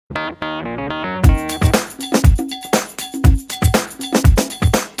Hi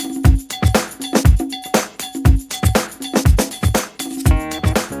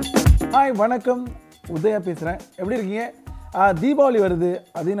வணக்கம், உதயா பேசுகிறேன். எப்படி இருக்கீங்க? தீபாவளி வருது,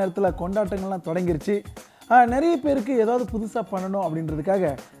 அதே நேரத்தில் கொண்டாட்டங்கள்லாம் தொடங்கிருச்சு. நிறைய பேருக்கு ஏதாவது புதுசாக பண்ணணும் அப்படின்றதுக்காக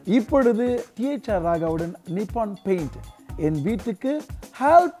இப்பொழுது THR Raaga-uden Nippon Paint என் வீட்டுக்கு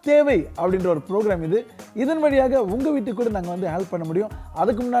ஹெல்ப் தேவை அப்படின்ற ஒரு ப்ரோக்ராம் இது. இதன் வழியாக உங்கள் வீட்டுக்கு கூட நாங்கள் வந்து ஹெல்ப் பண்ண முடியும்.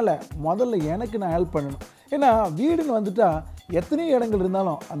 அதுக்கு முன்னால் முதல்ல எனக்கு நான் ஹெல்ப் பண்ணணும். ஏன்னா வீடுன்னு வந்துட்டால் எத்தனையோ இடங்கள்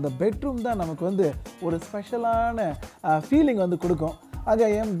இருந்தாலும் அந்த பெட்ரூம் தான் நமக்கு வந்து ஒரு ஸ்பெஷலான ஃபீலிங் வந்து கொடுக்கும். ஆக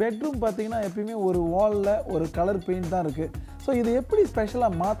என் பெட்ரூம் பார்த்திங்கன்னா எப்பயுமே ஒரு வாலில் ஒரு கலர் பெயிண்ட் தான் இருக்குது. ஸோ இது எப்படி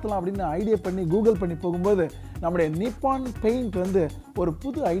ஸ்பெஷலாக மாற்றலாம் அப்படின்னு ஐடியா பண்ணி கூகுள் பண்ணி போகும்போது நம்முடைய நிப்பான் பெயிண்ட் வந்து ஒரு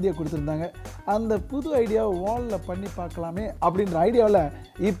புது ஐடியா கொடுத்துருந்தாங்க. அந்த புது ஐடியாவை வாலில் பண்ணி பார்க்கலாமே அப்படின்ற ஐடியாவில்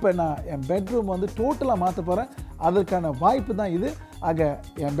இப்போ நான் என் பெட்ரூம் வந்து டோட்டலாக மாற்ற போகிறேன். அதற்கான வாய்ப்பு தான் இது. ஆக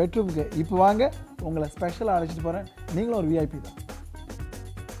என் பெட்ரூமுக்கு இப்போ வாங்க, உங்களை ஸ்பெஷலாக அழைச்சிட்டு போகிறேன். நீங்களும் ஒரு VIP தான்.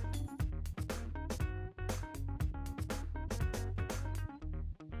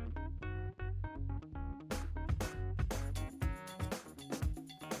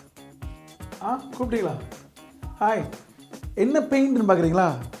 கூப்பிட்டீங்களா? ஹாய், என்ன பெயிண்ட்னு பார்க்குறீங்களா?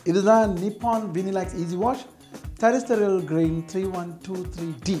 இதுதான் நிப்பான் வினிலாக்ஸ் easy wash டெரஸ்டரியல் green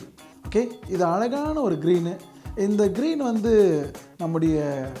 3123D. Okay, இது அழகான ஒரு க்ரீனு. இந்த க்ரீன் வந்து நம்முடைய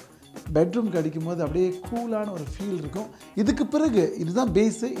பெட்ரூம்க்கு அடிக்கும் போது அப்படியே கூலான ஒரு ஃபீல் இருக்கும். இதுக்கு பிறகு இதுதான்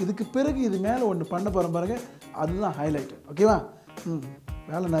பேஸு. இதுக்கு பிறகு இது மேலே ஒன்று பண்ண போகிற பாருங்க, அதுதான் ஹைலைட்டு. ஓகேவா?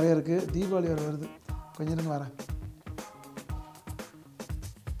 வேலை நிறைய இருக்குது. தீபாவளி வர வருது, கொஞ்சம் நேரம் வரேன்.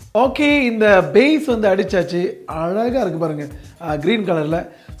 ஓகே, இந்த பேஸ் வந்து அடித்தாச்சு. அழகாக இருக்குது பாருங்கள், க்ரீன் கலரில்.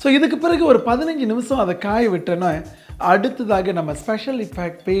 ஸோ இதுக்கு பிறகு ஒரு 15 நிமிஷம் அதை காய விட்டோன்னா அடுத்ததாக நம்ம ஸ்பெஷல்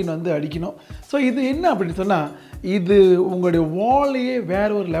இஃபெக்ட் பெயிண்ட் வந்து அடிக்கணும். ஸோ இது என்ன அப்படின்னு சொன்னால், இது உங்களுடைய வாலையே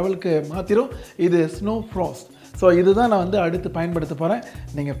வேறு ஒரு லெவலுக்கு மாற்றிடும். இது ஸ்னோ ஃப்ராஸ்ட். ஸோ இதுதான் நான் வந்து அடுத்து பயன்படுத்த போகிறேன்.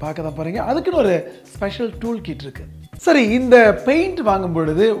 நீங்கள் பார்க்க தான் போகிறீங்க. அதுக்குன்னு ஒரு ஸ்பெஷல் டூல் கிட் இருக்குது. சரி, இந்த பெயிண்ட் வாங்கும்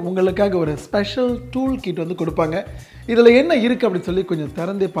பொழுது உங்களுக்காக ஒரு ஸ்பெஷல் டூல் கிட் வந்து கொடுப்பாங்க. இதில் என்ன இருக்குது அப்படின்னு சொல்லி கொஞ்சம்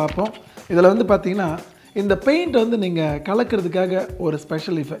திறந்தே பார்ப்போம். இதில் வந்து பார்த்தீங்கன்னா இந்த பெயிண்ட் வந்து நீங்கள் கலக்கிறதுக்காக ஒரு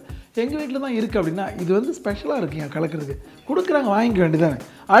ஸ்பெஷல் இஃபெக்ட் எங்கள் வீட்டில் தான் இருக்குது. அப்படின்னா இது வந்து ஸ்பெஷலாக இருக்குங்க, கலக்கிறதுக்கு கொடுக்குறாங்க, வாங்கிக்க வேண்டியதானே.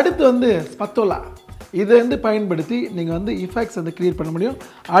 அடுத்து வந்து ஸ்பத்தோலா, இதை வந்து பயன்படுத்தி நீங்கள் வந்து இஃபெக்ட்ஸ் வந்து க்ரியேட் பண்ண முடியும்.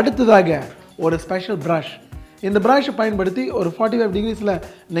 அடுத்ததாக ஒரு ஸ்பெஷல் ப்ரஷ். இந்த ப்ரஷை பயன்படுத்தி ஒரு 45 டிகிரிஸில்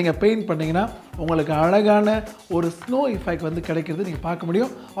நீங்கள் பெயிண்ட் பண்ணிங்கன்னா உங்களுக்கு அழகான ஒரு ஸ்னோ இஃபெக்ட் வந்து கிடைக்கிறது நீங்கள் பார்க்க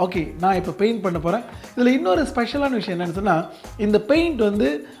முடியும். ஓகே, நான் இப்போ பெயிண்ட் பண்ண போகிறேன். இதில் இன்னொரு ஸ்பெஷலான விஷயம் என்னென்னு சொன்னால், இந்த பெயிண்ட் வந்து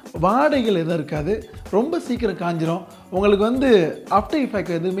வாடைகள் எதுவும் இருக்காது, ரொம்ப சீக்கிரம் காஞ்சிரும். உங்களுக்கு வந்து ஆஃப்டர்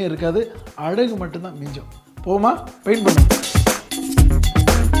இஃபெக்ட் எதுவுமே இருக்காது, அழகு மட்டும்தான் மிஞ்சும். போமா, பெயிண்ட் பண்ணுவோம்.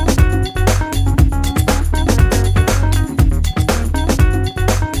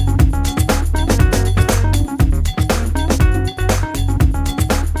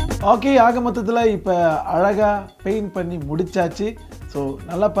 ஓகே, ஆக மொத்தத்தில் இப்போ அழகாக பெயிண்ட் பண்ணி முடித்தாச்சு. ஸோ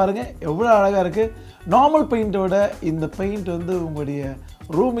நல்லா பாருங்கள் எவ்வளோ அழகாக இருக்குது. நார்மல் பெயிண்ட்டோட இந்த பெயிண்ட் வந்து உங்களுடைய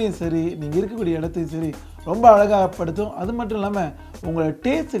ரூமையும் சரி, நீங்கள் இருக்கக்கூடிய இடத்தையும் சரி ரொம்ப அழகாகப்படுத்தும். அது மட்டும் இல்லாமல் உங்களோட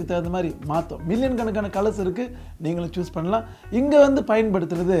டேஸ்ட்டுக்கு தகுந்த மாதிரி மாற்றும். மில்லியன் கணக்கான கலர்ஸ் இருக்குது, நீங்களும் சூஸ் பண்ணலாம். இங்கே வந்து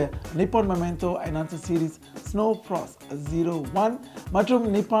பயன்படுத்துகிறது நிப்பான் Memento enhancer series snow frost 01 மற்றும்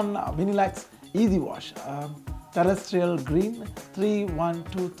நிப்பான் வினிலாக்ஸ் easy wash terrestrial green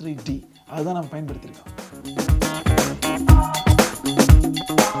 3123D. அதுதான் நம்ம பயன்படுத்தியிருக்கோம்.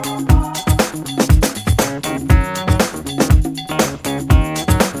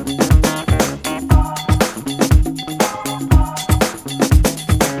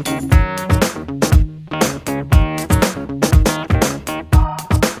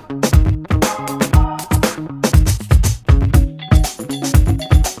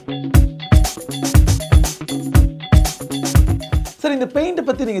 சரி, இந்த பெயிண்ட்டை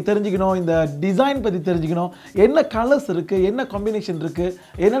பற்றி நீங்கள் தெரிஞ்சுக்கணும், இந்த டிசைன் பற்றி தெரிஞ்சுக்கணும், என்ன கலர்ஸ் இருக்குது, என்ன காம்பினேஷன் இருக்குது,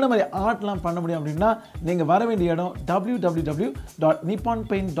 என்னென்ன மாதிரி ஆர்ட்லாம் பண்ண முடியும் அப்படின்னா நீங்கள் வர வேண்டிய இடம்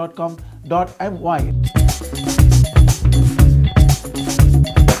www.nipponpaint.com.my.